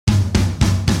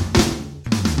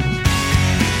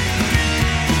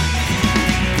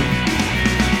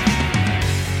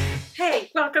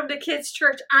welcome to Kids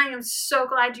Church. I am so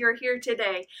glad you're here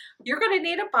today. You're going to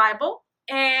need a Bible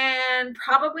and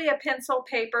probably a pencil,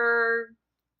 paper,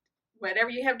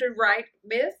 whatever you have to write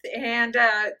with, and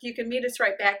you can meet us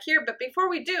right back here. But before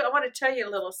we do, I want to tell you a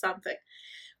little something.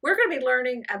 We're going to be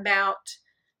learning about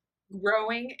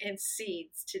growing and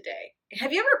seeds today.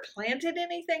 Have you ever planted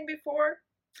anything before?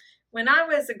 When I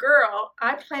was a girl,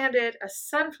 I planted a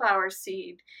sunflower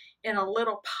seed in a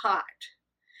little pot.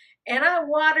 And I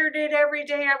watered it every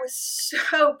day. I was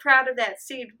so proud of that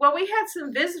seed. Well, we had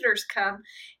some visitors come,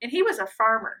 and he was a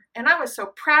farmer. And I was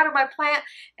so proud of my plant,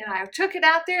 and I took it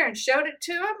out there and showed it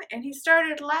to him, and he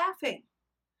started laughing.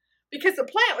 Because the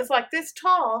plant was like this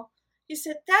tall. He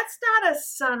said, "That's not a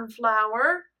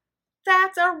sunflower.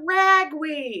 That's a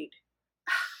ragweed."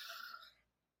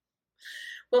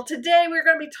 Well, today we're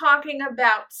going to be talking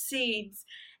about seeds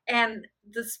and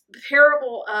the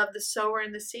parable of the sower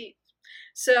and the seed.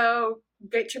 So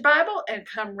get your Bible and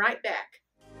come right back.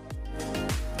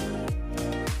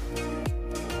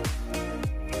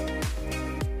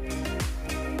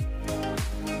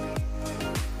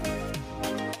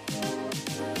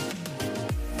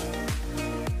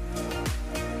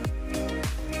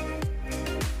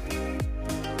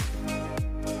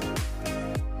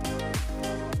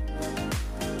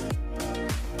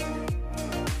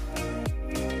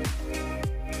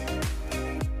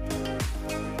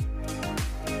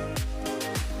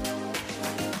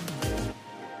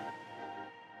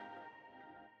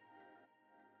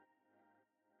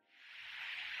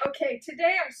 Okay,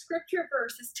 today our scripture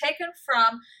verse is taken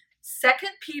from 2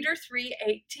 Peter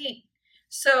 3:18.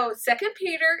 So 2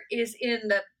 Peter is in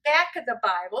the back of the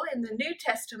Bible in the New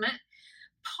Testament.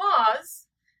 Pause,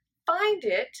 find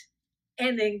it,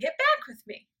 and then get back with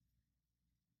me.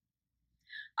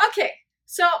 Okay,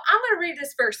 so I'm going to read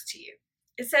this verse to you.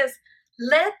 It says,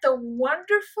 "Let the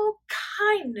wonderful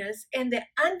kindness and the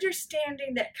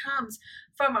understanding that comes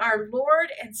from our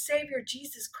Lord and Savior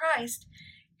Jesus Christ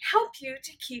help you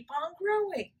to keep on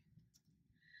growing."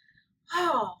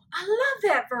 Oh, I love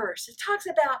that verse. It talks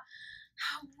about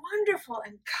how wonderful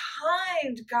and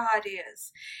kind God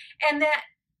is, and that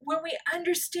when we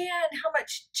understand how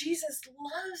much Jesus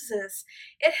loves us,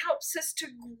 it helps us to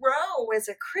grow as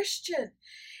a Christian.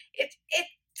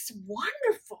 It's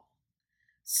wonderful.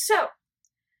 So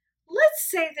let's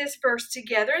say this verse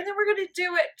together, and then we're going to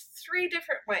do it 3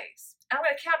 different ways. I'm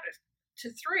going to count to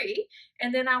 3,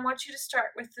 and then I want you to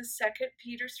start with the 2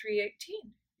 Peter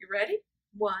 3:18. You ready?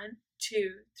 1,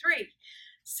 2, 3.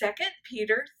 2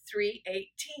 Peter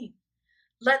 3:18.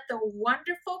 "Let the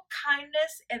wonderful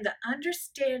kindness and the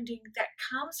understanding that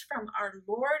comes from our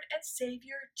Lord and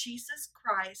Savior Jesus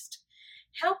Christ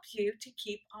help you to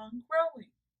keep on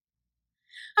growing."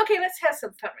 Okay, let's have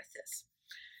some fun with this.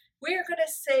 We are going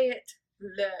to say it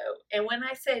low, and when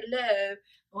I say low,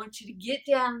 I want you to get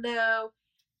down low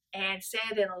and say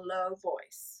it in a low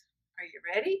voice. Are you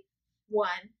ready?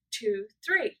 1, 2,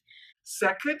 3.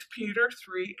 2 Peter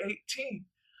 3:18.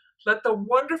 "Let the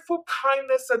wonderful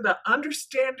kindness and the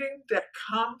understanding that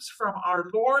comes from our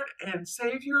Lord and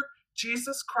Savior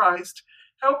Jesus Christ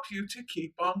help you to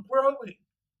keep on growing."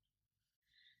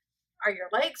 Are your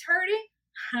legs hurting?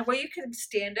 Well, you can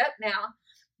stand up now,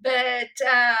 but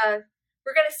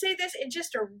we're going to say this in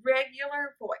just a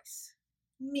regular voice,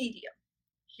 medium.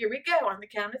 Here we go on the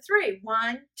count of 3.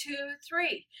 1, 2,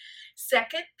 3.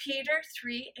 2 Peter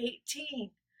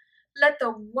 3:18. "Let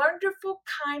the wonderful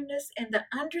kindness and the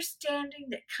understanding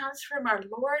that comes from our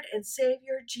Lord and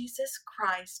Savior Jesus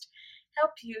Christ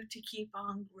help you to keep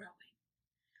on growing."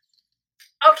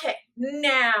 Okay,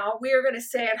 now we are going to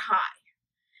say it high.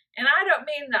 And I don't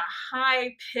mean the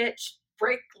high-pitched,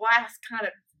 break glass kind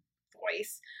of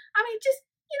voice. I mean, just,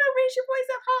 raise your voice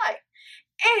up high.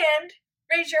 And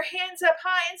raise your hands up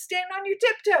high and stand on your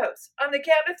tiptoes on the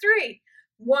count of 3.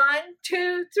 1,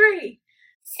 2, 3.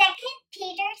 2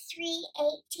 Peter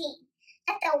 3:18.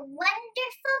 "Let the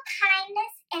wonderful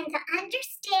kindness and the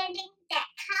understanding that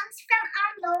comes from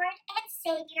our Lord and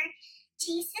Savior,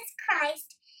 Jesus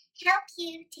Christ, help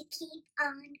you to keep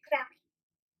on growing."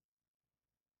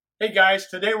 Hey guys,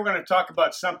 today we're going to talk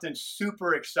about something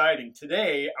super exciting.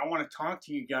 Today, I want to talk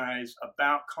to you guys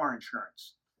about car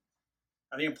insurance.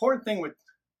 Now, the important thing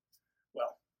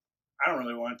I don't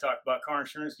really want to talk about car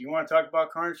insurance. Do you want to talk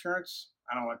about car insurance?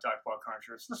 I don't want to talk about car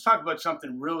insurance. Let's talk about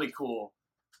something really cool.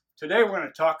 Today, we're going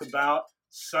to talk about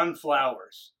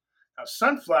sunflowers. Now,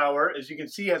 sunflower, as you can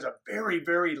see, has a very,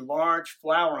 very large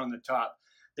flower on the top.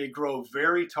 They grow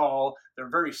very tall. They're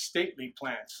very stately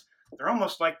plants. They're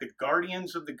almost like the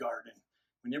guardians of the garden.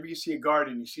 Whenever you see a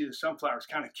garden, you see the sunflowers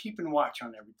kind of keeping watch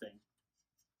on everything.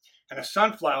 And a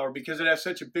sunflower, because it has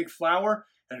such a big flower,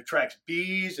 It attracts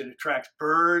bees, it attracts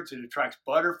birds, it attracts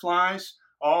butterflies,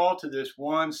 all to this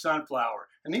one sunflower.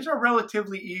 And these are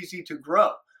relatively easy to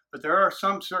grow, but there are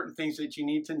some certain things that you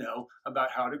need to know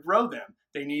about how to grow them.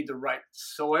 They need the right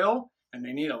soil, and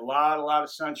they need a lot of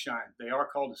sunshine. They are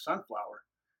called a sunflower.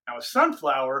 Now, a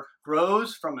sunflower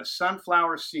grows from a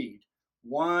sunflower seed.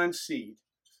 One seed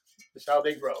is how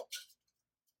they grow.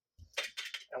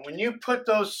 And when you put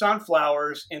those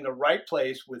sunflowers in the right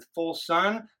place with full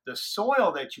sun, the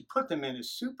soil that you put them in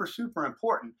is super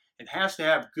important. It has to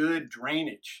have good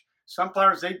drainage.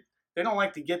 Sunflowers, they don't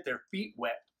like to get their feet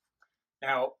wet.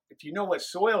 Now, if you know what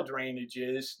soil drainage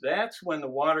is, that's when the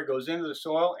water goes into the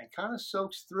soil and kind of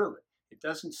soaks through it. It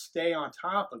doesn't stay on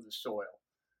top of the soil.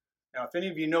 Now, if any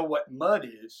of you know what mud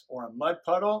is, or a mud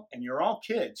puddle, and you're all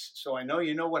kids, so I know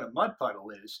you know what a mud puddle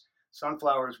is,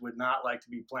 sunflowers would not like to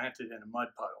be planted in a mud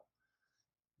puddle.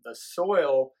 The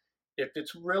soil, if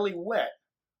it's really wet,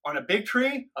 on a big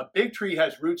tree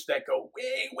has roots that go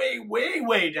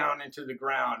way down into the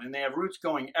ground, and they have roots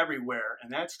going everywhere,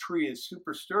 and that tree is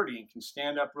super sturdy and can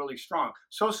stand up really strong.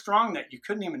 So strong that you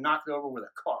couldn't even knock it over with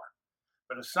a car.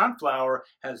 But a sunflower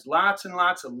has lots and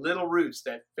lots of little roots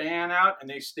that fan out, and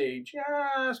they stay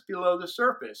just below the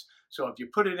surface. So if you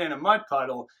put it in a mud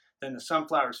puddle, then the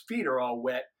sunflower's feet are all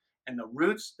wet, and the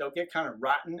roots, they'll get kind of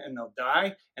rotten and they'll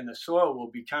die, and the soil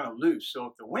will be kind of loose. So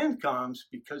if the wind comes,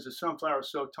 because the sunflower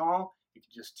is so tall, it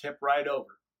can just tip right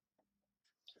over.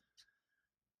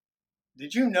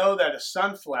 Did you know that a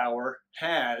sunflower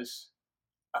has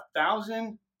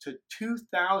 1,000 to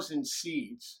 2,000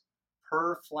 seeds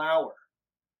per flower?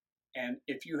 And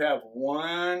if you have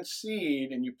one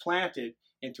seed and you plant it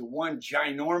into one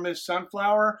ginormous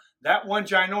sunflower, that one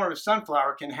ginormous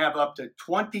sunflower can have up to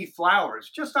 20 flowers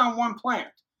just on one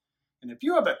plant. And if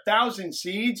you have 1,000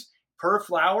 seeds per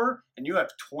flower and you have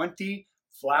 20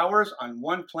 flowers on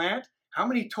one plant, how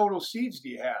many total seeds do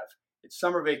you have? It's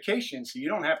summer vacation, so you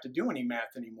don't have to do any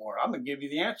math anymore. I'm going to give you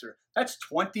the answer. That's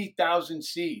 20,000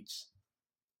 seeds.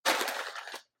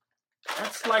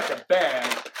 That's like a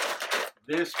bag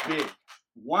this big,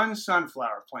 one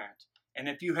sunflower plant. And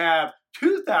if you have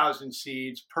 2,000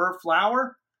 seeds per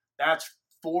flower, that's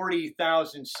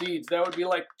 40,000 seeds. That would be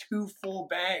like 2 full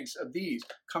bags of these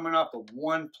coming off of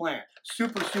one plant.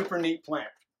 Super neat plant.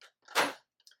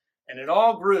 And it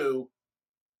all grew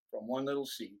from one little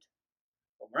seed.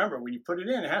 But remember, when you put it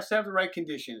in, it has to have the right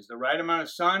conditions, the right amount of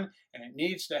sun, and it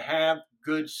needs to have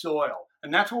good soil.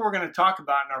 And that's what we're going to talk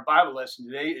about in our Bible lesson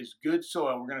today is good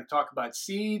soil. We're going to talk about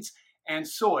seeds and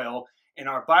soil in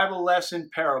our Bible lesson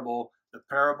parable, the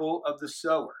parable of the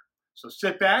sower. So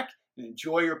sit back and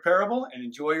enjoy your parable and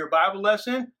enjoy your Bible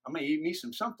lesson. I'm going to eat me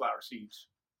some sunflower seeds.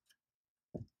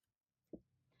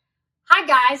 Hi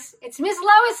guys, it's Miss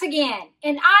Lois again,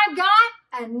 and I've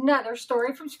got another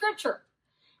story from Scripture.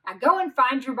 Now go and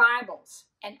find your Bibles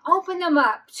and open them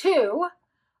up to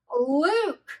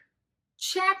Luke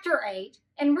chapter 8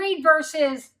 and read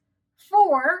verses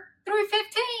 4 through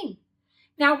 15.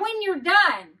 Now when you're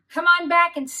done, come on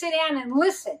back and sit down and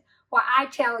listen while I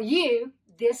tell you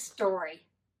this story.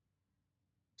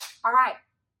 All right,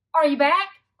 are you back?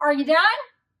 Are you done?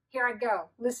 Here I go.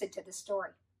 Listen to the story.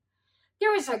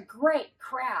 There was a great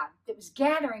crowd that was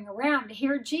gathering around to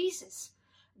hear Jesus.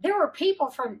 There were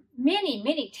people from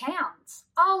many towns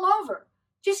all over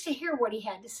just to hear what he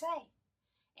had to say.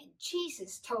 And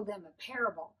Jesus told them a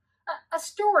parable, a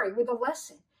story with a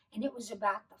lesson, and it was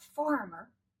about the farmer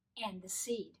and the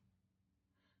seed.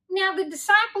 Now the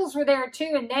disciples were there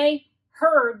too, and they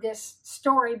heard this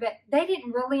story, but they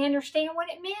didn't really understand what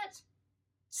it meant.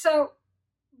 So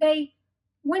they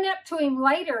went up to him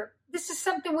later. This is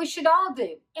something we should all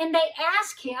do. And they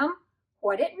asked him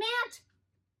what it meant.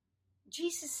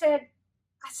 Jesus said,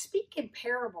 I speak in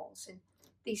parables and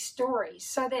these stories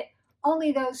so that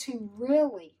only those who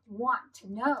really want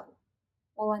to know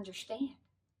will understand.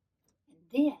 And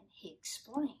then he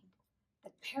explained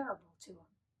the parable to them.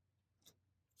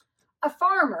 A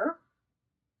farmer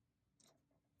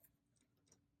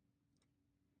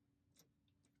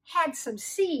had some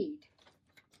seed.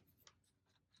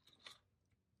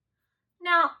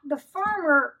 Now, the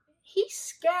farmer, he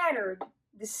scattered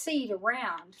the seed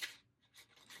around,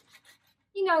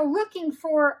 looking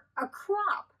for a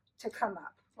crop to come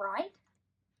up, right?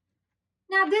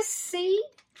 Now, this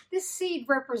seed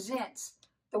represents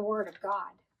the Word of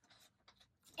God.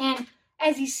 And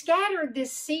as he scattered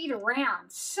this seed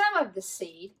around, some of the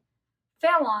seed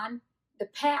fell on the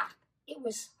path. It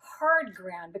was hard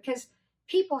ground because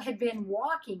people had been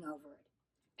walking over it.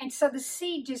 And so the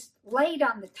seed just laid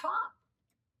on the top.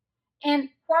 And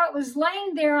while it was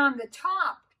laying there on the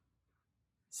top,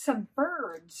 some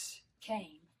birds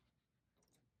came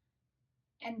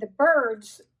and the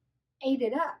birds ate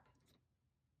it up.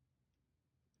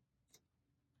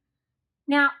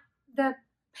 Now, the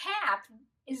path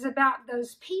is about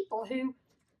those people who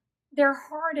they're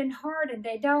hard and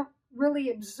they don't really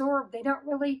absorb, they don't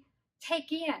really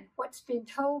take in what's been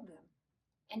told them.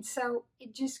 And so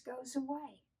it just goes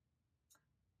away.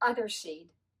 Other seed.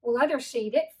 Well, other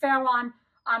seed, it fell on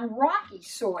rocky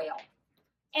soil.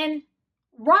 And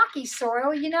rocky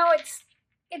soil, you know,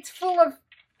 it's full of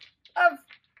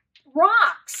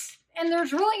rocks. And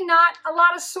there's really not a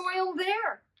lot of soil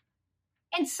there.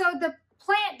 And so the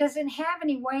plant doesn't have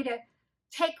any way to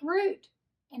take root.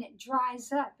 And it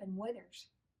dries up and withers.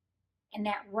 And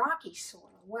that rocky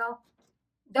soil, well,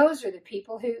 those are the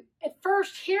people who at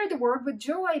first hear the word with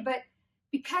joy, but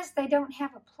because they don't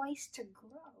have a place to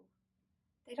grow,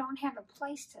 they don't have a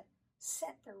place to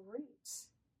set their roots,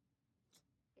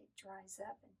 it dries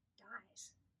up and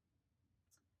dies.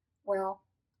 Well,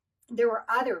 there were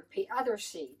other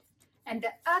seed. And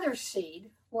the other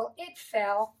seed, well, it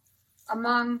fell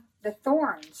among the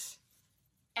thorns.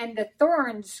 And the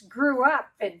thorns grew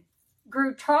up and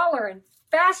grew taller and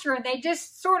faster, and they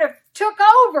just sort of took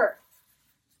over.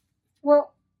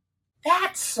 Well,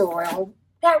 that soil,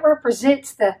 that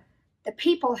represents the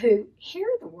people who hear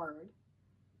the word,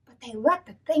 but they let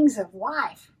the things of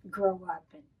life grow up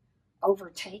and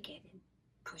overtake it and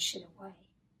push it away.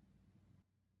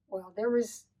 Well, there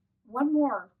was one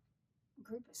more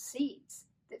group of seeds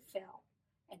that fell,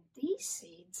 and these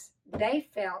seeds, they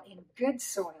fell in good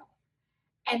soil.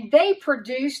 And they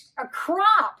produced a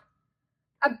crop,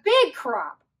 a big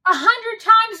crop, 100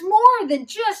 times more than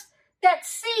just that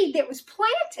seed that was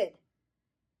planted.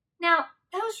 Now,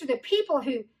 those are the people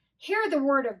who hear the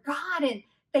word of God and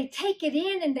they take it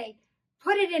in and they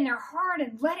put it in their heart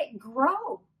and let it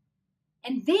grow.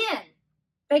 And then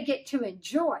they get to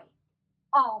enjoy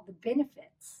all the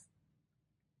benefits.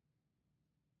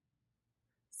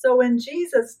 So when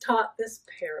Jesus taught this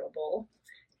parable,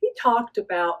 he talked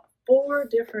about 4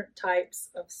 different types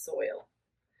of soil.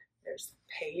 There's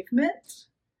pavement,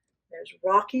 there's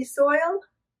rocky soil,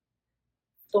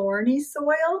 thorny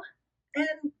soil,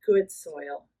 and good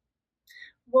soil.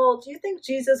 Well, do you think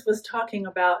Jesus was talking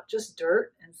about just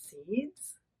dirt and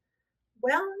seeds?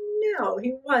 Well, no,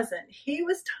 he wasn't. He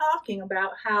was talking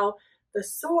about how the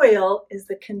soil is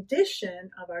the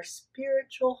condition of our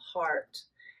spiritual heart,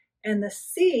 and the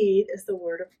seed is the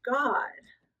Word of God.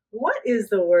 What is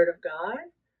the Word of God?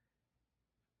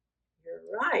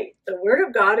 You're right. The Word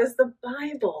of God is the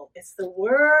Bible. It's the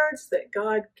words that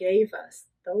God gave us.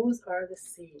 Those are the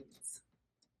seeds.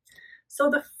 So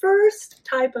the first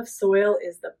type of soil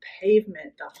is the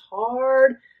pavement, the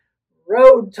hard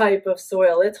road type of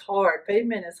soil. It's hard.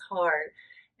 Pavement is hard.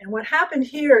 And what happened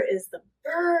here is the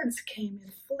birds came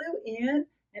and flew in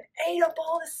and ate up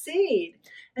all the seed.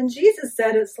 And Jesus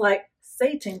said it's like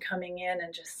Satan coming in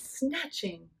and just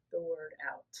snatching the word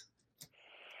out.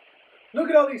 Look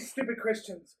at all these stupid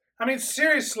Christians. I mean,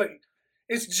 seriously.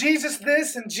 It's Jesus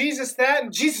this and Jesus that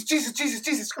and Jesus.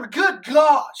 Good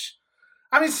gosh.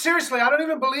 I mean, seriously, I don't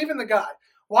even believe in the guy.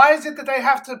 Why is it that they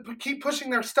have to keep pushing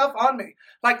their stuff on me?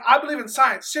 Like, I believe in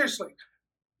science. Seriously.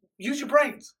 Use your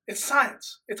brains. It's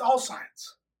science. It's all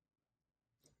science.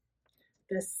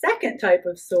 The second type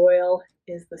of soil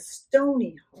is the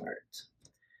stony heart.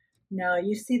 Now,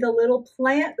 you see the little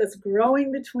plant that's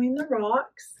growing between the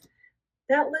rocks.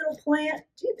 That little plant,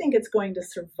 do you think it's going to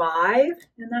survive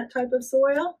in that type of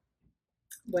soil?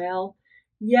 Well,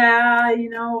 yeah,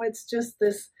 it's just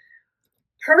this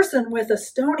person with a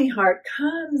stony heart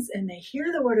comes and they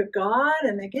hear the word of God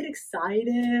and they get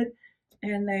excited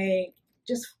and they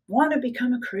just want to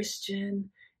become a Christian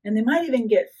and they might even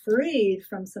get freed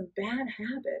from some bad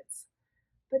habits.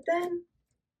 But then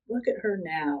look at her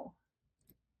now.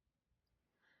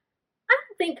 I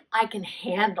don't think I can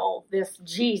handle this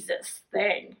Jesus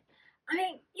thing. I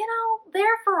mean,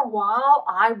 there for a while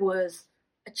I was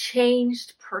a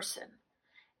changed person.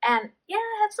 And yeah,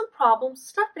 I had some problems,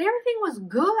 stuff, but everything was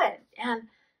good. And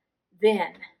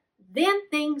then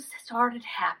things started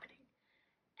happening.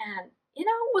 And, it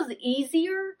was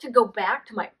easier to go back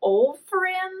to my old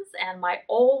friends and my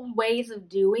old ways of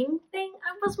doing things.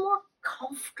 I was more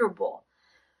comfortable.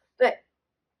 But,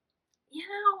 I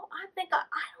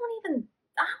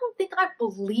don't think I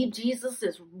believe Jesus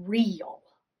is real.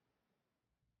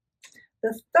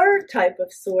 The third type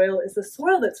of soil is the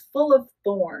soil that's full of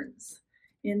thorns.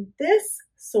 In this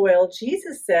soil,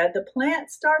 Jesus said the plant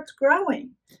starts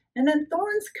growing and then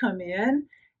thorns come in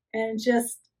and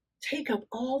just take up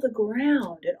all the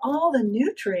ground and all the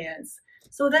nutrients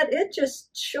so that it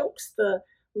just chokes the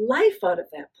life out of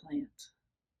that plant.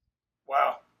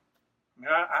 Wow.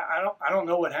 I mean, I don't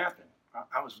know what happened.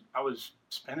 I was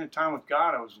spending time with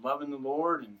God. I was loving the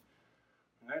Lord, and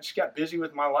I just got busy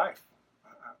with my life.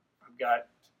 I've got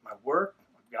my work.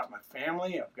 I've got my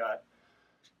family. I've got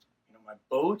my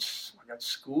boats. I got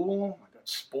school. I got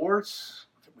sports.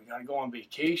 We got to go on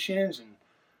vacations, and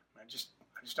I just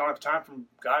don't have time for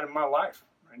God in my life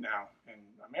right now. And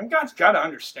I mean, God's got to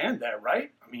understand that,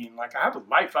 right? I mean, like, I have a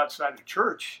life outside the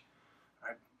church.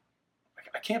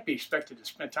 I can't be expected to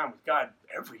spend time with God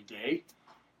every day,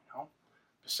 you know.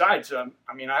 Besides,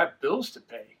 I mean, I have bills to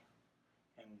pay,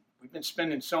 and we've been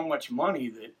spending so much money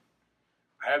that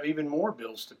I have even more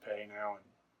bills to pay now,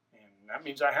 and that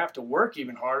means I have to work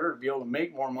even harder to be able to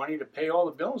make more money to pay all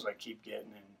the bills I keep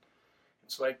getting. And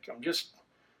it's like I'm just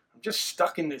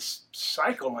stuck in this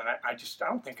cycle, and I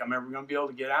don't think I'm ever going to be able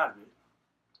to get out of it.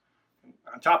 And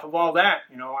on top of all that,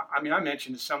 you know, I mean, I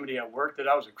mentioned to somebody at work that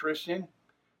I was a Christian,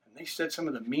 and they said some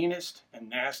of the meanest and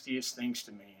nastiest things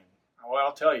to me. And well,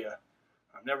 I'll tell you,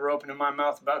 I'm never opening my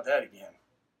mouth about that again.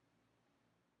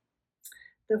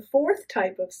 The fourth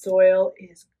type of soil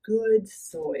is good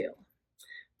soil.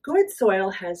 Good soil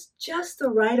has just the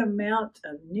right amount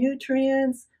of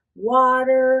nutrients,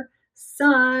 water,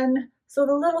 sun, so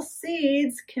the little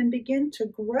seeds can begin to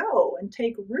grow and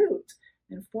take root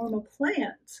and form a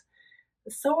plant.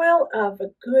 The soil of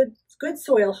a good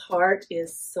soil heart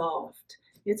is soft.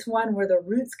 It's one where the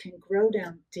roots can grow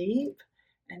down deep,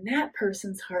 and that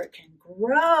person's heart can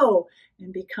grow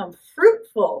and become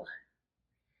fruitful.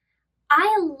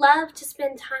 I love to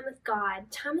spend time with God.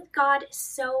 Time with God is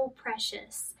so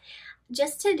precious.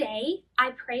 Just today,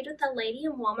 I prayed with a lady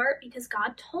in Walmart because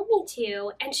God told me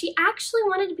to, and she actually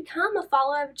wanted to become a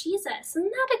follower of Jesus.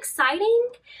 Isn't that exciting?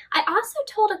 I also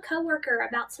told a coworker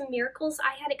about some miracles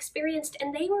I had experienced,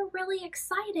 and they were really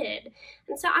excited.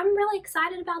 And so I'm really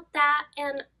excited about that,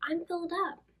 and I'm filled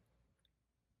up.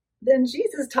 Then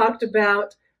Jesus talked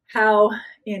about how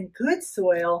in good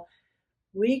soil,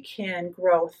 we can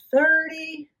grow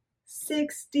 30,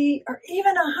 60, or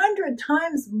even 100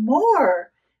 times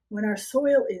more when our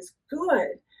soil is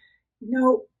good. You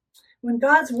know, when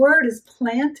God's word is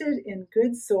planted in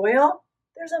good soil,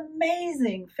 there's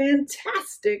amazing,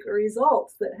 fantastic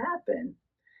results that happen.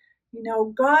 You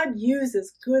know, God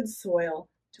uses good soil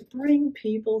to bring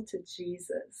people to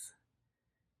Jesus.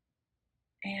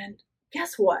 And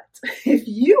guess what? If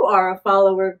you are a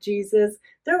follower of Jesus,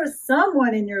 there was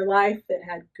someone in your life that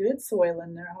had good soil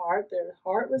in their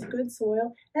heart was good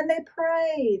soil, and they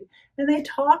prayed, and they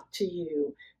talked to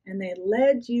you, and they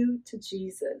led you to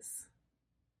Jesus.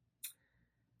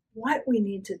 What we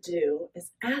need to do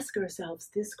is ask ourselves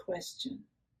this question: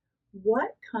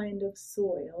 what kind of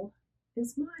soil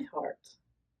is my heart?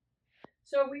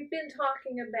 So we've been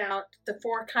talking about the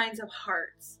 4 kinds of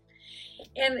hearts.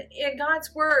 And in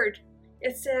God's word,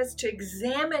 it says to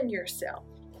examine yourself,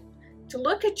 to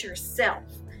look at yourself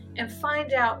and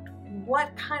find out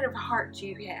what kind of heart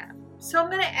you have. So I'm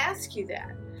going to ask you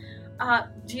that.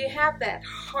 Do you have that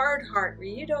hard heart where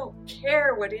you don't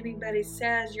care what anybody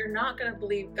says? You're not going to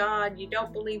believe God. You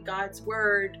don't believe God's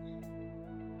word.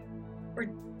 Or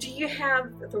do you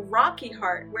have the rocky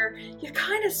heart where you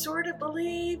kind of sort of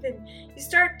believe and you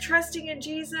start trusting in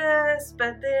Jesus,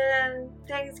 but then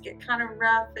things get kind of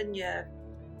rough and you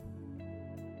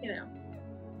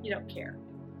don't care?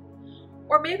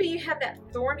 Or maybe you have that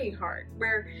thorny heart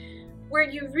where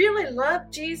you really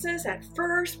loved Jesus at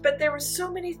first, but there were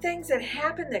so many things that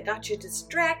happened that got you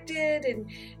distracted,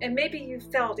 and maybe you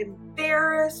felt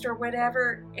embarrassed or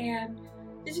whatever, and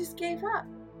you just gave up.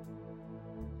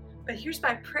 But here's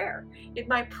my prayer.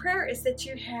 My prayer is that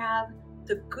you have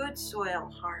the good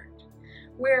soil heart,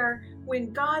 where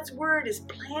when God's word is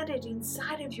planted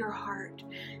inside of your heart,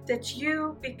 that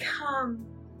you become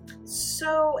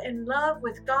so in love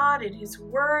with God and His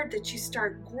word that you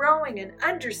start growing and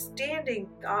understanding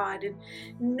God and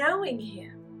knowing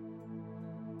Him.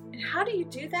 And how do you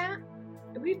do that?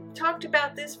 We've talked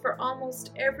about this for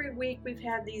almost every week we've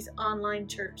had these online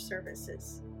church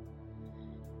services.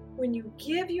 When you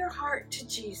give your heart to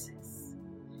Jesus,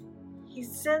 He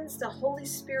sends the Holy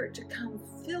Spirit to come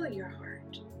fill your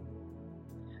heart.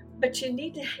 But you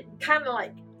need to kind of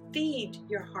like feed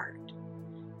your heart.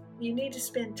 You need to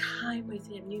spend time with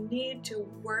Him. You need to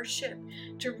worship,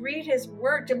 to read His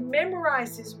word, to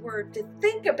memorize His word, to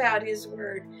think about His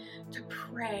word, to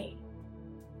pray.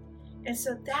 And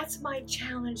so that's my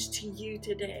challenge to you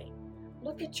today.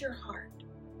 Look at your heart.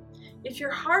 If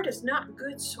your heart is not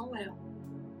good soil,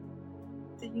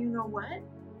 then you know what?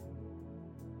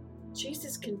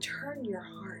 Jesus can turn your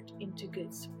heart into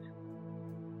good soil.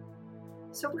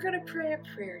 So we're going to pray a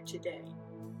prayer today.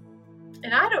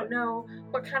 And I don't know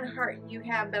what kind of heart you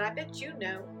have, but I bet you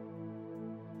know.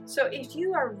 So if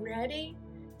you are ready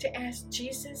to ask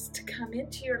Jesus to come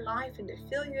into your life and to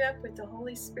fill you up with the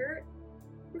Holy Spirit,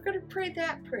 we're going to pray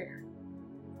that prayer.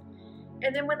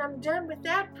 And then when I'm done with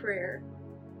that prayer,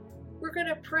 we're going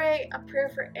to pray a prayer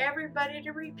for everybody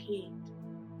to repeat,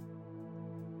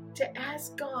 to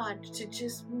ask God to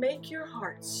just make your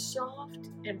heart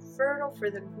soft and fertile for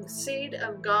the seed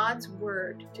of God's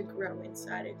Word to grow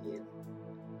inside of you.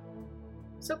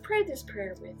 So pray this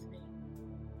prayer with me.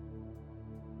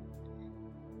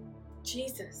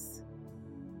 Jesus,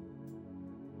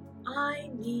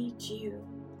 I need you.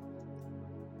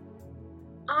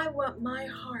 I want my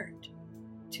heart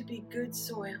to be good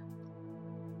soil.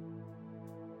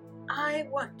 I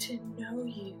want to know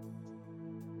you.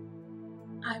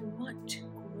 I want to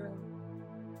grow.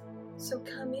 So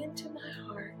come into my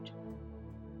heart,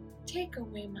 take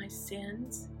away my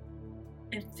sins,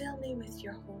 and fill me with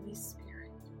your Holy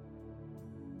Spirit.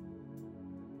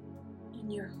 In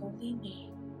your holy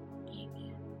name,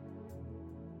 amen.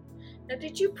 Now,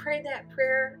 did you pray that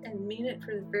prayer and mean it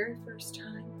for the very first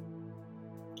time?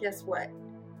 Guess what?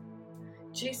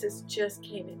 Jesus just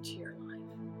came into your life.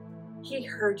 He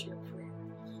heard your prayer,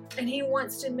 and he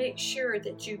wants to make sure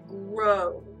that you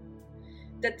grow,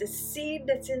 that the seed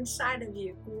that's inside of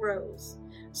you grows.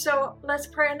 So let's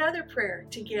pray another prayer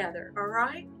together, all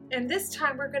right? And this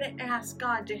time we're going to ask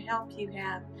God to help you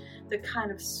have the kind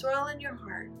of soil in your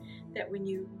heart that when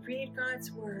you read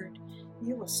God's Word,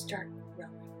 you will start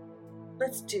growing.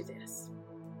 Let's do this.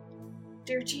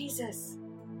 Dear Jesus,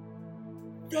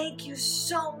 thank you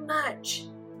so much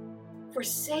for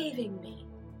saving me.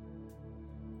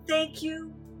 Thank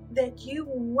you that you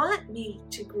want me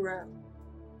to grow.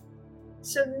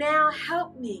 So now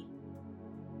help me.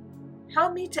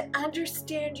 Help me to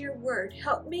understand your Word.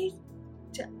 Help me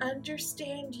to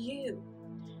understand you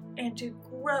and to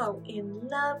grow in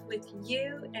love with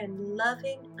you and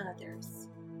loving others.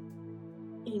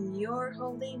 In your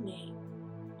holy name,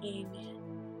 amen.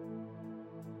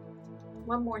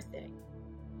 One more thing.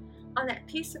 On that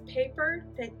piece of paper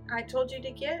that I told you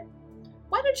to get,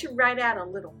 why don't you write out a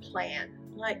little plan?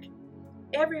 Like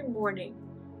every morning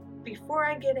before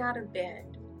I get out of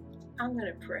bed, I'm going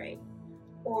to pray.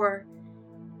 Or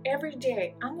every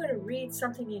day, I'm going to read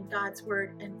something in God's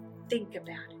Word and think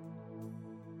about it.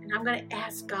 And I'm going to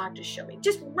ask God to show me.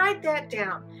 Just write that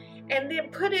down and then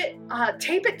put it,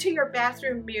 tape it to your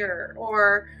bathroom mirror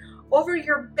or over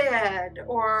your bed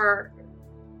or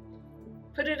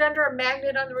put it under a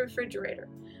magnet on the refrigerator.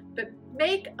 But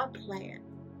make a plan.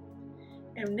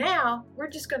 And now we're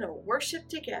just going to worship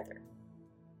together.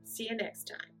 See you next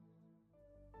time.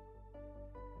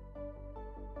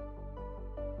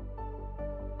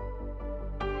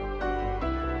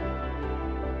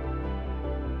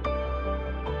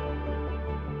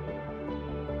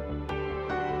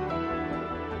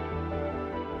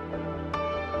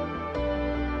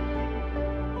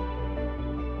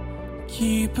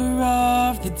 Keeper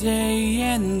of the day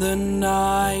and the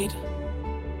night,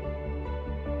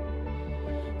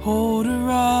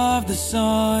 holder of the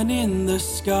sun in the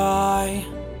sky.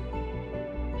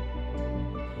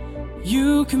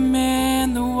 You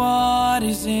command the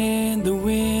waters and the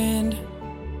wind.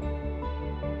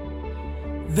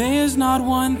 There's not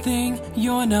one thing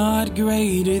you're not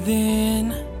greater than.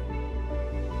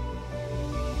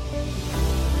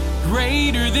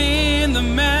 Greater than the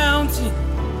mountain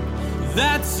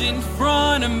that's in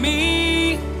front of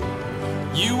me.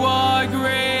 You are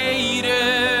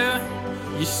greater.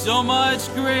 You're so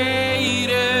much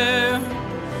greater.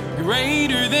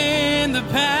 Greater than the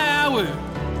power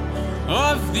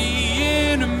of the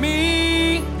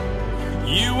enemy.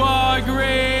 You are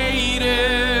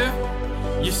greater.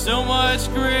 You're so much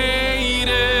greater.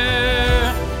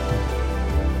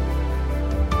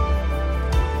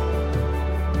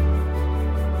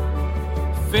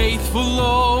 Faithful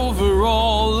over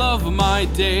all of my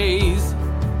days,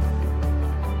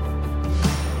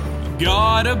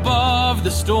 God above the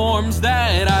storms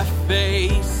that I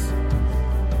face.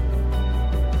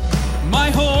 My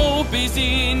hope is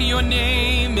in your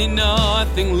name and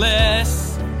nothing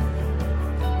less.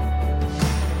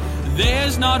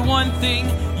 There's not one thing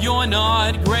you're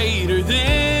not greater than.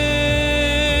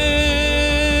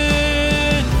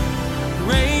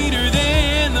 Greater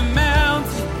than the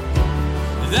mountain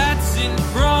that's in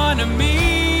front of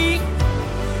me.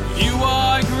 You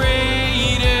are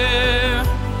greater.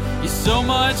 You're so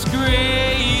much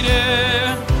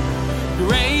greater.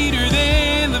 Greater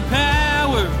than the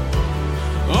power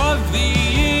of the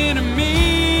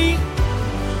enemy.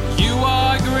 You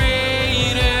are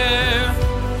greater.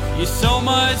 You're so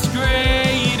much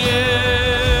greater.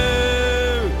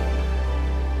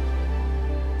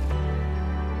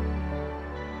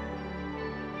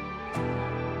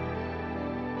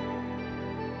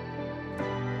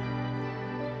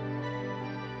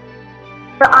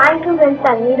 For I am convinced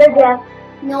that neither death,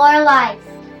 nor life,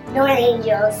 nor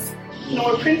angels,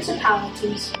 nor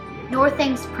principalities, nor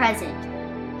things present,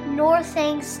 nor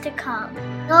things to come,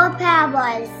 nor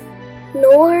powers,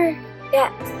 nor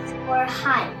depth, nor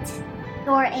height,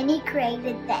 nor any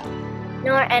created thing,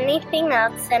 nor anything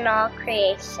else in all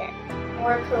creation,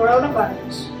 nor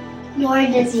coronavirus, nor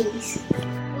disease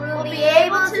will be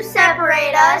able to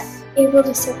separate us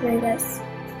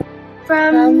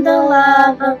from the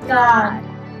love of God,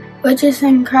 which is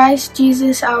in Christ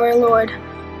Jesus our Lord.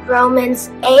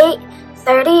 Romans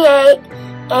 8:38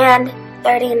 and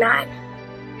 39.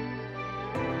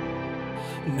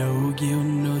 No guilt,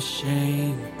 no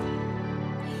shame,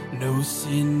 no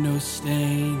sin, no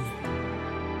stain.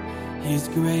 He's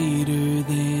greater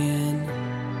than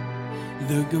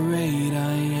the great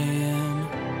I am.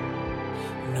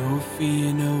 No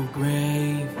fear, no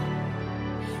grave,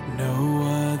 no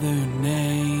other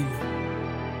name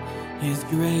is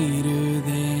greater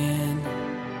than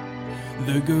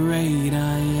the great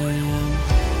I am.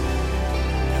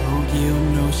 No guilt,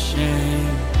 no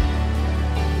shame,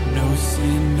 no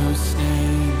sin, no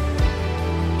stain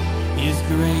is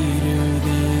greater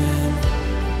than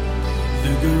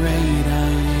the great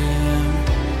I am.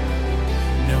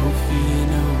 No fear,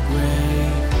 no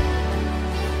grave,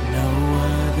 no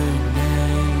other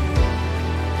name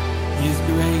is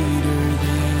greater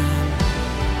than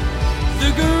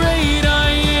the great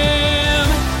I am.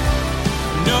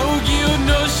 No guilt,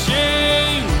 no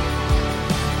shame,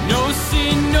 no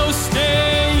sin, no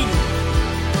stain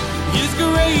is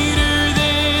greater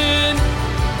than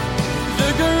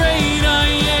the great I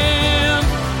am.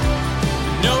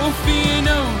 No fear,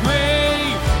 no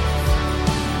grave,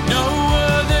 no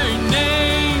other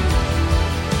name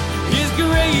is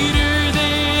greater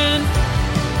than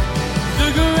the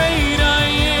great I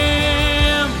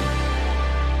am.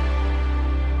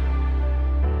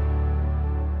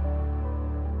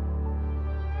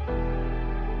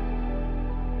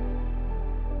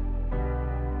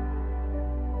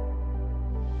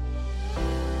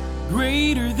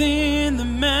 Greater than the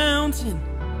mountain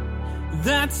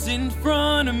that's in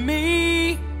front of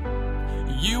me.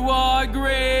 You are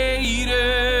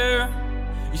greater.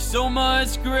 You're so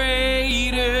much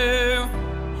greater.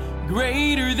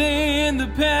 Greater than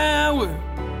the power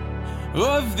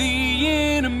of the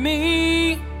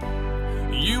enemy.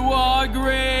 You are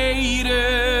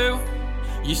greater.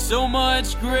 You're so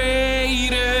much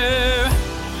greater.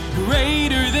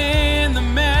 Greater than the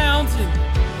mountain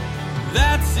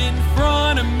that's in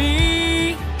front of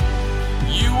me.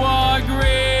 You are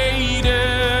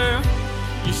greater.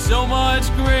 You're so much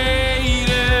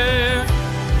greater.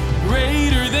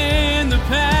 Greater than the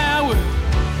power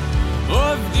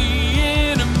of the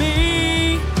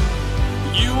enemy.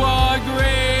 You are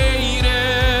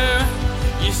greater.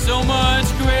 You're so much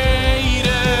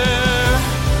greater.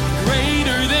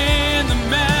 Greater than the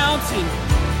mountain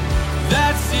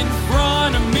that's in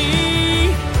front of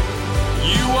me.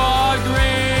 You are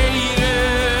greater.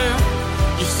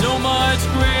 You're so much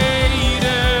greater.